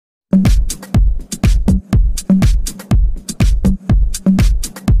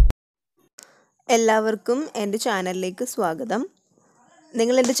എല്ലാവർക്കും എൻ്റെ ചാനലിലേക്ക് സ്വാഗതം.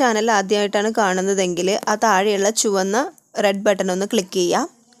 നിങ്ങൾ എൻ്റെ ചാനൽ ആദ്യമായിട്ടാണ് കാണുന്നതെങ്കിൽ ആ താഴെയുള്ള ചുവന്ന റെഡ് ബട്ടൺ ഒന്ന് ക്ലിക്ക് ചെയ്യുക.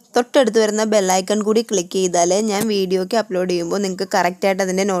 തൊട്ടടുത്ത് വരുന്ന ബെല്ലൈക്കൺ കൂടി ക്ലിക്ക് ചെയ്താൽ ഞാൻ വീഡിയോയ്ക്ക് അപ്ലോഡ് ചെയ്യുമ്പോൾ നിങ്ങൾക്ക് കറക്റ്റായിട്ട്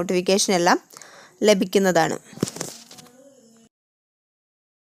അതിൻ്റെ നോട്ടിഫിക്കേഷൻ എല്ലാം ലഭിക്കുന്നതാണ്.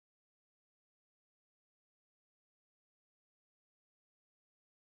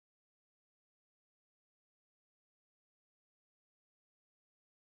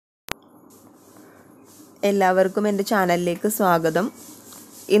 എല്ലാവർക്കും എൻ്റെ ചാനലിലേക്ക് സ്വാഗതം.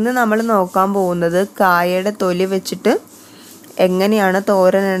 ഇന്ന് നമ്മൾ നോക്കാൻ പോകുന്നത് കായയുടെ തൊലി വെച്ചിട്ട് എങ്ങനെയാണ്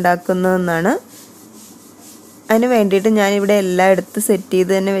തോരൻ ഉണ്ടാക്കുന്നതെന്നാണ്. അതിന് വേണ്ടിയിട്ട് ഞാനിവിടെ എല്ലാം എടുത്ത് സെറ്റ്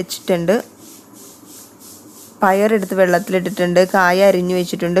ചെയ്ത് തന്നെ വെച്ചിട്ടുണ്ട്. പയറെടുത്ത് വെള്ളത്തിലിട്ടിട്ടുണ്ട്, കായ അരിഞ്ഞു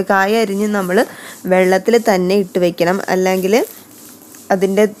വെച്ചിട്ടുണ്ട്. കായ അരിഞ്ഞ് നമ്മൾ വെള്ളത്തിൽ തന്നെ ഇട്ട് വെക്കണം, അല്ലെങ്കിൽ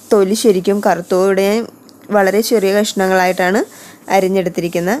അതിൻ്റെ തൊലി ശരിക്കും കറുത്തു. ഇവിടെ വളരെ ചെറിയ കഷ്ണങ്ങളായിട്ടാണ്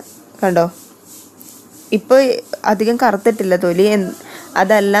അരിഞ്ഞെടുത്തിരിക്കുന്നത്, കണ്ടോ. ഇപ്പോൾ അധികം കറുത്തിട്ടില്ല തൊലി.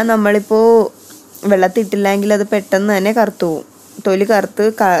 അതല്ല, നമ്മളിപ്പോൾ വെള്ളത്തിട്ടില്ലെങ്കിൽ അത് പെട്ടെന്ന് തന്നെ കറുത്തു പോവും. തൊലി കറുത്ത്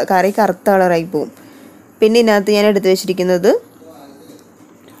കറി കറുത്ത കളറായി പോവും. പിന്നെ ഇതിനകത്ത് ഞാൻ എടുത്തു വെച്ചിരിക്കുന്നത്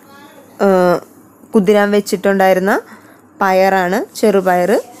കുതിരാൻ വെച്ചിട്ടുണ്ടായിരുന്ന പയറാണ്,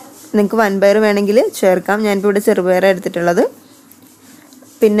 ചെറുപയർ. നിങ്ങൾക്ക് വൻപയർ വേണമെങ്കിൽ ചേർക്കാം. ഞാനിപ്പോൾ ഇവിടെ ചെറുപയർ എടുത്തിട്ടുള്ളത്.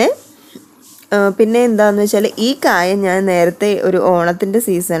 പിന്നെ എന്താണെന്ന് വെച്ചാൽ, ഈ കായ ഞാൻ നേരത്തെ ഒരു ഓണത്തിൻ്റെ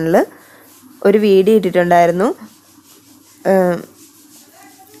സീസണിൽ ഒരു വീഡിയോ ഇട്ടിട്ടുണ്ടായിരുന്നു.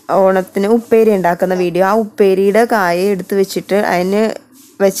 ഓണത്തിന് ഉപ്പേരി ഉണ്ടാക്കുന്ന വീഡിയോ. ആ ഉപ്പേരിയുടെ കായ എടുത്ത് വെച്ചിട്ട് അതിന്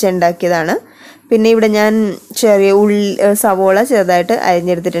വെച്ചുണ്ടാക്കിയതാണ്. പിന്നെ ഇവിടെ ഞാൻ ചെറിയ സവോള ചെറുതായിട്ട്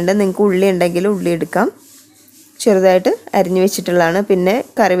അരിഞ്ഞെടുത്തിട്ടുണ്ട്. നിങ്ങൾക്ക് ഉള്ളി ഉണ്ടെങ്കിൽ ഉള്ളി എടുക്കാം. ചെറുതായിട്ട് അരിഞ്ഞു വെച്ചിട്ടുള്ളതാണ്. പിന്നെ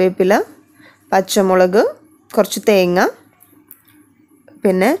കറിവേപ്പില, പച്ചമുളക്, കുറച്ച് തേങ്ങ,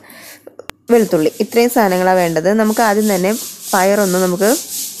 പിന്നെ വെളുത്തുള്ളി. ഇത്രയും സാധനങ്ങളാണ് വേണ്ടത്. നമുക്ക് ആദ്യം തന്നെ പയറൊന്ന് നമുക്ക്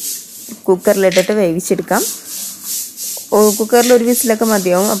കുക്കറിലിട്ടിട്ട് വേവിച്ചെടുക്കാം. കുക്കറിൽ ഒരു വിസിലൊക്കെ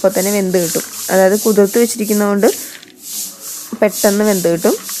മതിയാവും, അപ്പോൾ തന്നെ വെന്ത് കിട്ടും. അതായത് കുതിർത്ത് വെച്ചിരിക്കുന്നതുകൊണ്ട് പെട്ടെന്ന് വെന്ത്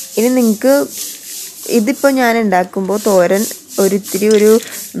കിട്ടും. ഇനി നിങ്ങൾക്ക് ഇതിപ്പോൾ ഞാൻ ഉണ്ടാക്കുമ്പോൾ തോരൻ ഒരിത്തിരി ഒരു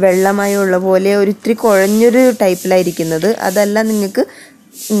വെള്ളമയമുള്ള പോലെ ഒരിത്തിരി കുഴഞ്ഞൊരു ടൈപ്പിലായിരിക്കുന്നത്. അതല്ല, നിങ്ങൾക്ക്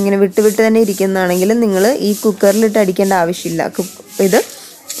ഇങ്ങനെ വിട്ട് തന്നെ ഇരിക്കുന്നതാണെങ്കിൽ നിങ്ങൾ ഈ കുക്കറിലിട്ട് അടിക്കേണ്ട ആവശ്യമില്ല. ഇത്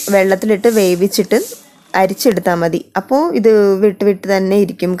വെള്ളത്തിലിട്ട് വേവിച്ചിട്ട് അരിച്ചെടുത്താൽ മതി. അപ്പോൾ ഇത് വിട്ട് തന്നെ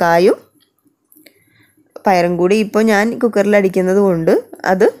ഇരിക്കും, കായും പയറും കൂടി. ഇപ്പോൾ ഞാൻ കുക്കറിൽ അടിക്കുന്നത് കൊണ്ട്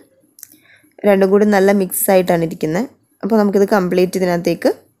അത് രണ്ടും കൂടി നല്ല മിക്സ് ആയിട്ടാണ് ഇരിക്കുന്നത്. അപ്പോൾ നമുക്കിത് കംപ്ലീറ്റ് ഇതിനകത്തേക്ക്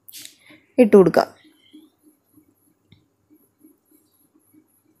ഇട്ട് കൊടുക്കാം.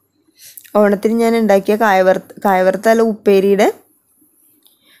 ഓണത്തിന് ഞാൻ ഉണ്ടാക്കിയ കായവറുത്തല്ല ഉപ്പേരിയുടെ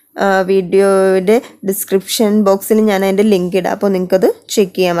വീഡിയോയുടെ ഡിസ്ക്രിപ്ഷൻ ബോക്സിൽ ഞാൻ അതിൻ്റെ ലിങ്ക് ഇടാം. അപ്പോൾ നിങ്ങൾക്കത്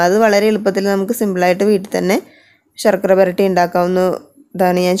ചെക്ക് ചെയ്യാം. അത് വളരെ എളുപ്പത്തിൽ നമുക്ക് സിമ്പിളായിട്ട് വീട്ടിൽ തന്നെ ശർക്കര പുരട്ടി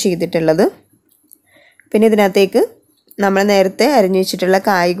ഉണ്ടാക്കാവുന്നതാണ് ഞാൻ ചെയ്തിട്ടുള്ളത്. പിന്നെ ഇതിനകത്തേക്ക് നമ്മൾ നേരത്തെ അരിഞ്ഞു വെച്ചിട്ടുള്ള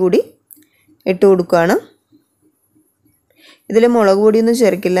കായ കൂടി ഇട്ട് കൊടുക്കുകയാണ്. ഇതിൽ മുളക് പൊടിയൊന്നും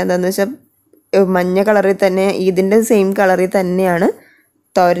ചേർക്കില്ല. എന്താണെന്ന് വെച്ചാൽ മഞ്ഞ കളറിൽ തന്നെ, ഇതിൻ്റെ സെയിം കളറിൽ തന്നെയാണ്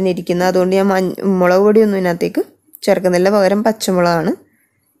തോരനിരിക്കുന്നത്. അതുകൊണ്ട് ഞാൻ മുളക് പൊടിയൊന്നും ഇതിനകത്തേക്ക് ചേർക്കുന്നില്ല. പകരം പച്ചമുളകാണ്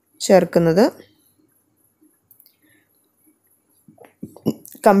ചേർക്കുന്നത്.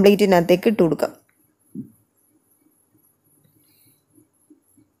 കംപ്ലീറ്റ് ഇതിനകത്തേക്ക് ഇട്ട് കൊടുക്കാം.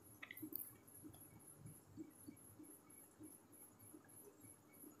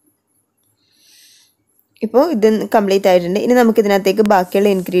 ഇപ്പോൾ ഇത് കംപ്ലീറ്റ് ആയിട്ടുണ്ട്. ഇനി നമുക്ക് ഇതിനകത്തേക്ക് ബാക്കിയുള്ള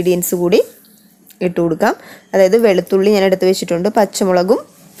ഇൻഗ്രീഡിയൻസ് കൂടി ഇട്ട് കൊടുക്കാം. അതായത് വെളുത്തുള്ളി ഞാൻ എടുത്ത് വെച്ചിട്ടുണ്ട്, പച്ചമുളകും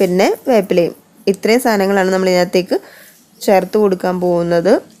പിന്നെ വേപ്പിലയും. ഇത്രയും സാധനങ്ങളാണ് നമ്മൾ ഇതിനകത്തേക്ക് ചേർത്ത് കൊടുക്കാൻ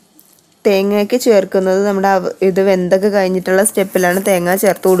പോകുന്നത്. തേങ്ങയ്ക്ക് ചേർക്കുന്നത് നമ്മുടെ ഇത് വെന്തൊക്കെ കഴിഞ്ഞിട്ടുള്ള സ്റ്റെപ്പിലാണ് തേങ്ങ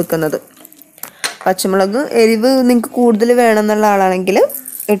ചേർത്ത് കൊടുക്കുന്നത്. പച്ചമുളക് എരിവ് നിങ്ങൾക്ക് കൂടുതൽ വേണമെന്നുള്ള ആളാണെങ്കിൽ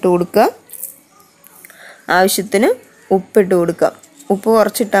ഇട്ട് കൊടുക്കുക. ആവശ്യത്തിന് ഉപ്പിട്ട് കൊടുക്കുക. ഉപ്പ്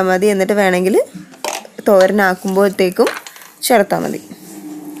കുറച്ചിട്ടാൽ മതി. എന്നിട്ട് വേണമെങ്കിൽ തോരനാക്കുമ്പോഴത്തേക്കും ചേർത്താൽ മതി.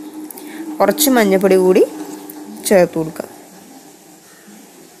 കുറച്ച് മഞ്ഞൾപ്പൊടി കൂടി ചേർത്ത് കൊടുക്കുക.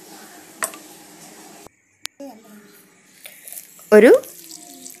 ഒരു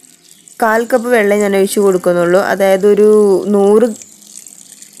 1/4 കപ്പ് വെള്ളം ഞാൻ ഒഴിച്ച് കൊടുക്കുന്നുള്ളൂ. അതായത് ഒരു 100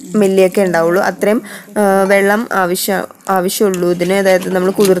 മില്ലിയൊക്കെ ഉണ്ടാവുള്ളൂ. അത്രയും വെള്ളം ആവശ്യമുള്ളൂ ഇതിന്. അതായത്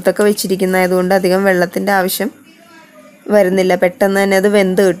നമ്മൾ കുതിർത്തൊക്കെ വെച്ചിരിക്കുന്നതായതുകൊണ്ട് അധികം വെള്ളത്തിൻ്റെ ആവശ്യം വരുന്നില്ല. പെട്ടെന്ന് തന്നെ അത്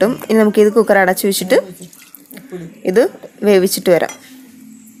വെന്ത് കിട്ടും. ഇനി നമുക്കിത് കുക്കർ അടച്ച് വെച്ചിട്ട് ഇത് വേവിച്ചിട്ട് വരാം.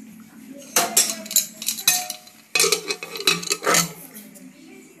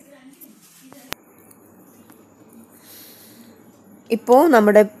 ഇപ്പോൾ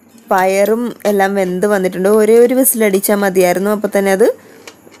നമ്മുടെ പയറും എല്ലാം വെന്ത് വന്നിട്ടുണ്ട്. ഒരേ ഒരു വിസിലടിച്ചാൽ മതിയായിരുന്നു, അപ്പോൾ തന്നെ അത്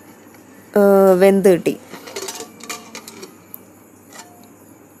വെന്ത് കിട്ടി.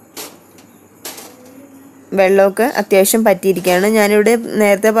 വെള്ളമൊക്കെ അത്യാവശ്യം പറ്റിയിരിക്കുകയാണ്. ഞാനിവിടെ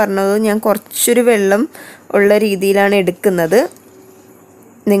നേരത്തെ പറഞ്ഞത് ഞാൻ കുറച്ചൊരു വെള്ളം ഉള്ള രീതിയിലാണ് എടുക്കുന്നത്.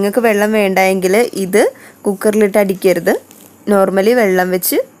 നിങ്ങൾക്ക് വെള്ളം വേണ്ടെങ്കിൽ ഇത് കുക്കറിലിട്ട് അടിക്കരുത്. നോർമലി വെള്ളം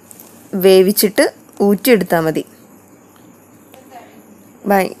വെച്ച് വേവിച്ചിട്ട് ഊറ്റിയെടുത്താൽ മതി.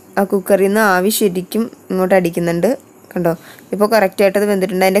 ആ കുക്കറിൽ നിന്ന് ആവി ശരിക്കും ഇങ്ങോട്ട് അടിക്കുന്നുണ്ട്. കണ്ടോ, ഇപ്പോൾ കറക്റ്റായിട്ടത്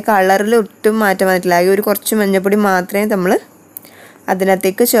വെന്തിട്ടുണ്ട്. അതിൻ്റെ കളറിൽ ഒട്ടും മാറ്റം വന്നിട്ടില്ല. ആകെ ഒരു കുറച്ച് മഞ്ഞൾപ്പൊടി മാത്രമേ നമ്മൾ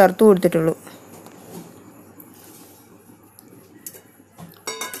അതിനകത്തേക്ക് ചേർത്ത് കൊടുത്തിട്ടുള്ളൂ.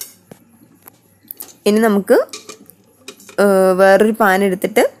 ഇനി നമുക്ക് വേറൊരു പാൻ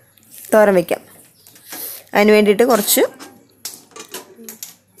എടുത്തിട്ട് തോരൻ വയ്ക്കാം. അതിന് വേണ്ടിയിട്ട് കുറച്ച്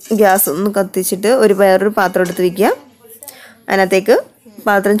ഗ്യാസ് ഒന്ന് കത്തിച്ചിട്ട് വേറൊരു പാത്രം എടുത്ത് വയ്ക്കുക. അതിനകത്തേക്ക്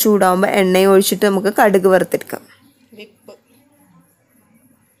പാത്രം ചൂടാകുമ്പോൾ എണ്ണയും ഒഴിച്ചിട്ട് നമുക്ക് കടുക് വറുത്തെടുക്കാം.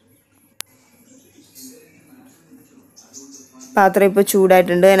 പാത്രം ഇപ്പോൾ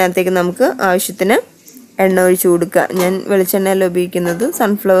ചൂടായിട്ടുണ്ട്. അതിനകത്തേക്ക് നമുക്ക് ആവശ്യത്തിന് എണ്ണ ഒഴിച്ച് കൊടുക്കുക. ഞാൻ വെളിച്ചെണ്ണയല്ല ഉപയോഗിക്കുന്നത്,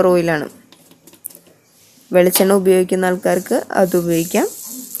 സൺഫ്ലവർ ഓയിലാണ്. വെളിച്ചെണ്ണ ഉപയോഗിക്കുന്ന ആൾക്കാർക്ക് അത് ഉപയോഗിക്കാം,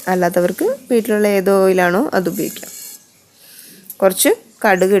 അല്ലാത്തവർക്ക് വീട്ടിലുള്ള ഏതോ ഓയിലാണോ അത് ഉപയോഗിക്കാം. കുറച്ച്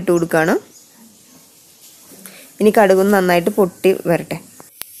കടുക് ഇട്ട് കൊടുക്കുകയാണ്. ഇനി കടുകൊന്ന് നന്നായിട്ട് പൊട്ടി വരട്ടെ.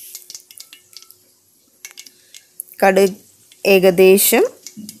 കടുക് ഏകദേശം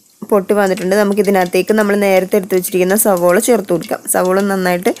പൊട്ടി വന്നിട്ടുണ്ട്. നമുക്കിതിനകത്തേക്ക് നമ്മൾ നേരത്തെ എടുത്ത് വെച്ചിരിക്കുന്ന സവോള ചേർത്ത് കൊടുക്കാം. സവോള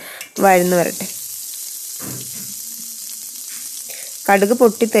നന്നായിട്ട് വഴന്ന് വരട്ടെ. കടുക്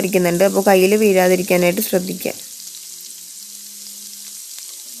പൊട്ടിത്തെറിക്കുന്നുണ്ട്, അപ്പോൾ കയ്യിൽ വീഴാതിരിക്കാനായിട്ട് ശ്രദ്ധിക്കുക.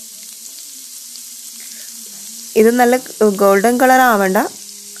 ഇത് നല്ല ഗോൾഡൻ കളർ ആവണ്ട.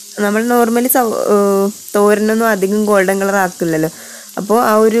 നമ്മൾ നോർമലി തോരനൊന്നും അധികം ഗോൾഡൻ കളർ ആക്കില്ലല്ലോ. അപ്പോൾ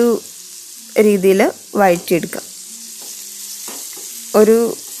ആ ഒരു രീതിയിൽ വഴറ്റിയെടുക്കാം. ഒരു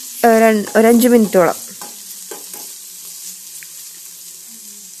 5 മിനിറ്റോളം.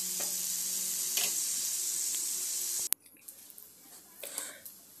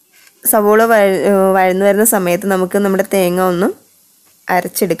 സവോള വഴന്നു വരുന്ന സമയത്ത് നമുക്ക് നമ്മുടെ തേങ്ങ ഒന്ന്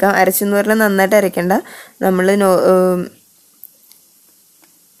അരച്ചെടുക്കാം. അരച്ചെന്ന് പറഞ്ഞാൽ നന്നായിട്ട് അരയ്ക്കണ്ട. നമ്മൾ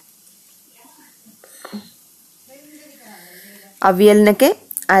അവിയലിനൊക്കെ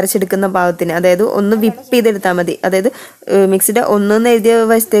അരച്ചെടുക്കുന്ന പാകത്തിന്, അതായത് ഒന്ന് വിപ്പ് ചെയ്തെടുത്താൽ മതി. അതായത് മിക്സിയുടെ ഒന്നെന്ന് എഴുതിയ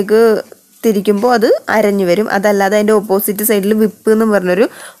വശത്തേക്ക് തിരിക്കുമ്പോൾ അത് അരഞ്ഞു വരും. അതല്ലാതെ അതിൻ്റെ ഓപ്പോസിറ്റ് സൈഡിൽ വിപ്പ് എന്ന് പറഞ്ഞൊരു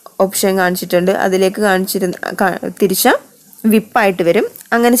ഓപ്ഷൻ കാണിച്ചിട്ടുണ്ട്. അതിലേക്ക് തിരിച്ചാൽ വിപ്പായിട്ട് വരും.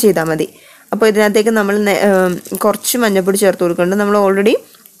 അങ്ങനെ ചെയ്താൽ മതി. അപ്പോൾ ഇതിനകത്തേക്ക് നമ്മൾ കുറച്ച് മഞ്ഞൾപ്പൊടി ചേർത്ത് കൊടുക്കുന്നുണ്ട്. നമ്മൾ ഓൾറെഡി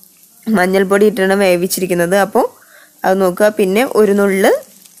മഞ്ഞൾപ്പൊടി ഇട്ടാണ് വേവിച്ചിരിക്കുന്നത്. അപ്പോൾ അത് നോക്കുക. പിന്നെ ഒരു നുള്ള്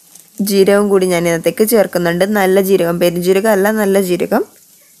ജീരകം കൂടി ഞാൻ ഇതിനകത്തേക്ക് ചേർക്കുന്നുണ്ട്. നല്ല ജീരകം, പെരുംജീരകം അല്ല, നല്ല ജീരകം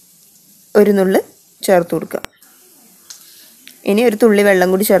ഒരു നുള്ള് ചേർത്ത് കൊടുക്കുക. ഇനി ഒരു തുള്ളി വെള്ളം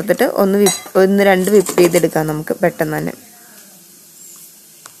കൂടി ചേർത്തിട്ട് ഒന്ന് 2 വിപ്പ് ചെയ്തെടുക്കാം നമുക്ക് പെട്ടെന്ന് തന്നെ.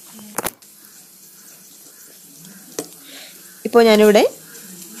 ഇപ്പോൾ ഞാനിവിടെ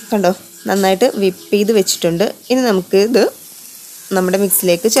കണ്ടോ നന്നായിട്ട് വിപ്പ് ചെയ്ത് വെച്ചിട്ടുണ്ട്. ഇനി നമുക്ക് ഇത് നമ്മുടെ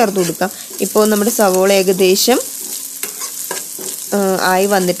മിക്സിലേക്ക് ചേർത്ത് കൊടുക്കാം. ഇപ്പോൾ നമ്മുടെ സവോള ഏകദേശം ആയി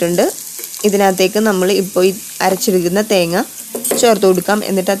വന്നിട്ടുണ്ട്. ഇതിനകത്തേക്ക് നമ്മൾ ഇപ്പോൾ ഈ അരച്ചെടുക്കുന്ന തേങ്ങ ചേർത്ത് കൊടുക്കാം.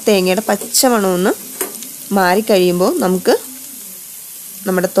 എന്നിട്ട് ആ തേങ്ങയുടെ പച്ച മണമൊന്ന് മാറിക്കഴിയുമ്പോൾ നമുക്ക്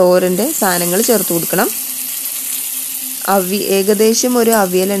നമ്മുടെ തോരൻ്റെ സാധനങ്ങൾ ചേർത്ത് കൊടുക്കണം. ഏകദേശം ഒരു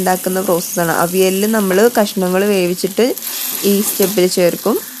അവിയൽ ഉണ്ടാക്കുന്ന പ്രോസസ്സാണ്. അവിയലിൽ നമ്മൾ കഷ്ണങ്ങൾ വേവിച്ചിട്ട് ഈ സ്റ്റെപ്പിൽ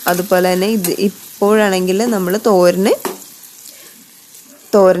ചേർക്കും. അതുപോലെ തന്നെ ഇപ്പോഴാണെങ്കിൽ നമ്മൾ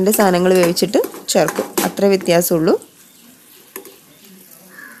തോരൻ്റെ സാധനങ്ങൾ വേവിച്ചിട്ട് ചേർക്കും. അത്ര വ്യത്യാസമുള്ളൂ.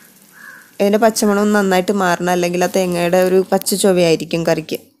 ഇതിൻ്റെ പച്ചമണം നന്നായിട്ട് മാറണം, അല്ലെങ്കിൽ ആ തേങ്ങയുടെ ഒരു പച്ച ചൊവയായിരിക്കും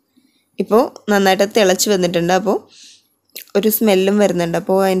കറിക്ക്. ഇപ്പോൾ നന്നായിട്ട് തിളച്ച് വന്നിട്ടുണ്ട്. അപ്പോൾ ഒരു സ്മെല്ലും വരുന്നുണ്ട്.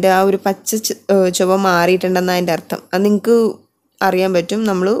 അപ്പോൾ അതിൻ്റെ ആ ഒരു പച്ച ചുവ മാറിയിട്ടുണ്ടെന്നാണ് അതിൻ്റെ അർത്ഥം. അത് നിങ്ങൾക്ക് അറിയാൻ പറ്റും.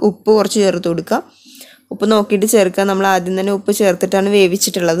 നമ്മൾ ഉപ്പ് കുറച്ച് ചേർത്ത് കൊടുക്കുക. ഉപ്പ് നോക്കിയിട്ട് ചേർക്കുക. നമ്മൾ ആദ്യം തന്നെ ഉപ്പ് ചേർത്തിട്ടാണ്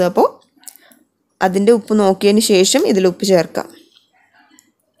വേവിച്ചിട്ടുള്ളത്. അപ്പോൾ അതിൻ്റെ ഉപ്പ് നോക്കിയതിന് ശേഷം ഇതിൽ ഉപ്പ് ചേർക്കാം.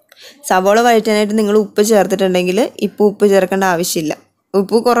 സവോള വഴറ്റാനായിട്ട് നിങ്ങൾ ഉപ്പ് ചേർത്തിട്ടുണ്ടെങ്കിൽ ഇപ്പോൾ ഉപ്പ് ചേർക്കേണ്ട ആവശ്യമില്ല.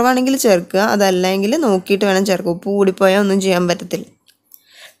 ഉപ്പ് കുറവാണെങ്കിൽ ചേർക്കുക, അതല്ലെങ്കിൽ നോക്കിയിട്ട് വേണം ചേർക്കുക. ഉപ്പ് കൂടിപ്പോയാൽ ഒന്നും ചെയ്യാൻ പറ്റത്തില്ല.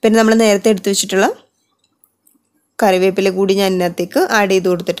 പിന്നെ നമ്മൾ നേരത്തെ എടുത്തു വെച്ചിട്ടുള്ള കറിവേപ്പില കൂടി ഞാൻ ഇതിനകത്തേക്ക് ആഡ് ചെയ്ത്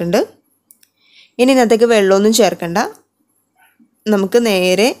കൊടുത്തിട്ടുണ്ട്. ഇനി ഇതിനകത്തേക്ക് വെള്ളമൊന്നും ചേർക്കണ്ട. നമുക്ക്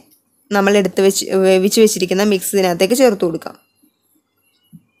നേരെ നമ്മൾ വേവിച്ച് വെച്ചിരിക്കുന്ന മിക്സ് ഇതിനകത്തേക്ക് ചേർത്ത് കൊടുക്കാം.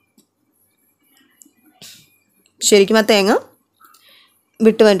 ശരിക്കും ആ തേങ്ങ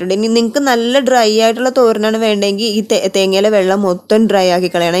വിട്ട് വന്നിട്ടുണ്ട്. ഇനി നിങ്ങൾക്ക് നല്ല ഡ്രൈ ആയിട്ടുള്ള തോരനാണ് വേണ്ടെങ്കിൽ ഈ തേങ്ങയിലെ വെള്ളം മൊത്തം ഡ്രൈ ആക്കി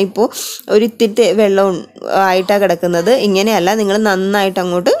കളയണം. ഇപ്പോൾ ഒരു ഇത്തിരി വെള്ളം ആയിട്ടാണ് കിടക്കുന്നത്. ഇങ്ങനെയല്ല, നിങ്ങൾ നന്നായിട്ട്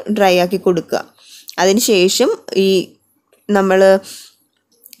അങ്ങോട്ട് ഡ്രൈ ആക്കി കൊടുക്കുക. അതിന് ശേഷം നമ്മൾ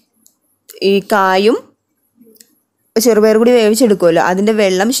ഈ കായും ചെറുപയർ കൂടി വേവിച്ചെടുക്കുമല്ലോ, അതിൻ്റെ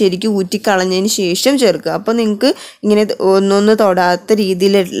വെള്ളം ശരിക്കും ഊറ്റിക്കളഞ്ഞതിന് ശേഷം ചേർക്കുക. അപ്പോൾ നിങ്ങൾക്ക് ഇങ്ങനെ ഒന്നൊന്ന് തൊടാത്ത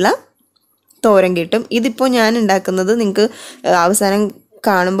രീതിയിലുള്ള തോരൻ കിട്ടും. ഇതിപ്പോൾ ഞാൻ ഉണ്ടാക്കുന്നത് നിങ്ങൾക്ക് അവസാനം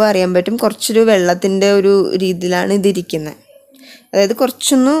കാണുമ്പോൾ അറിയാൻ പറ്റും, കുറച്ചൊരു വെള്ളത്തിൻ്റെ ഒരു രീതിയിലാണ് ഇതിരിക്കുന്നത്. അതായത്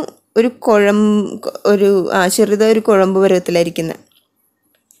കുറച്ചൊന്ന് ഒരു ചെറുതൊരു കുഴമ്പ് പരുവത്തിലായിരിക്കുന്നത്.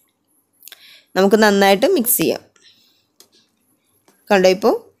 നമുക്ക് നന്നായിട്ട് മിക്സ് ചെയ്യാം. കണ്ടോ,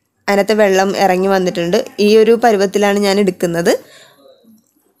 ഇപ്പോൾ അതിനകത്ത് വെള്ളം ഇറങ്ങി വന്നിട്ടുണ്ട്. ഈ ഒരു പരുവത്തിലാണ് ഞാൻ എടുക്കുന്നത്.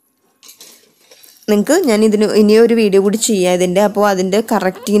 നിങ്ങൾക്ക് ഞാൻ ഇനിയൊരു വീഡിയോ കൂടി ചെയ്യാം ഇതിൻ്റെ. അപ്പോൾ അതിൻ്റെ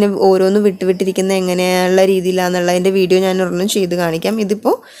കറക്റ്റ് ഇങ്ങനെ ഓരോന്ന് വിട്ടിരിക്കുന്ന എങ്ങനെയുള്ള രീതിയിലാണെന്നുള്ളതിൻ്റെ വീഡിയോ ഞാൻ ഒരെണ്ണം ചെയ്ത് കാണിക്കാം.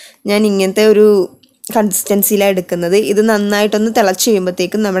 ഇതിപ്പോൾ ഞാൻ ഇങ്ങനത്തെ ഒരു കൺസിസ്റ്റൻസിയിലാണ് എടുക്കുന്നത്. ഇത് നന്നായിട്ടൊന്ന് തിളച്ച്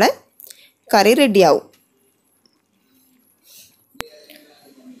കഴിയുമ്പോഴത്തേക്കും നമ്മുടെ കറി റെഡിയാവും.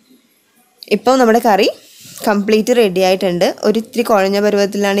 ഇപ്പോൾ നമ്മുടെ കറി കംപ്ലീറ്റ് റെഡി ആയിട്ടുണ്ട്. ഒരിത്തിരി കുഴഞ്ഞ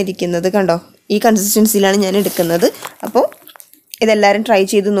പരുവത്തിലാണ് ഇരിക്കുന്നത്. കണ്ടോ, ഈ കൺസിസ്റ്റൻസിയിലാണ് ഞാൻ എടുക്കുന്നത്. അപ്പോൾ ഇതെല്ലാവരും ട്രൈ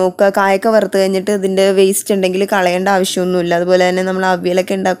ചെയ്ത് നോക്കുക. കായൊക്കെ വറുത്ത് കഴിഞ്ഞിട്ട് ഇതിൻ്റെ വേസ്റ്റ് ഉണ്ടെങ്കിൽ കളയേണ്ട ആവശ്യമൊന്നുമില്ല. അതുപോലെ തന്നെ നമ്മൾ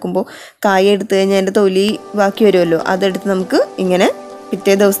അവിയലൊക്കെ ഉണ്ടാക്കുമ്പോൾ കായ എടുത്തു കഴിഞ്ഞാൽ അതിൻ്റെ തൊലി ബാക്കി വരുമല്ലോ, അതെടുത്ത് നമുക്ക് ഇങ്ങനെ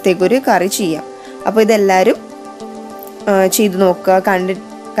പിറ്റേ ദിവസത്തേക്കൊരു കറി ചെയ്യാം. അപ്പോൾ ഇതെല്ലാവരും ചെയ്ത് നോക്കുക.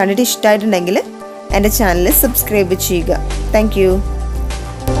 കണ്ടിട്ട് ഇഷ്ടമായിട്ടുണ്ടെങ്കിൽ എൻ്റെ ചാനൽ സബ്സ്ക്രൈബ് ചെയ്യുക. താങ്ക്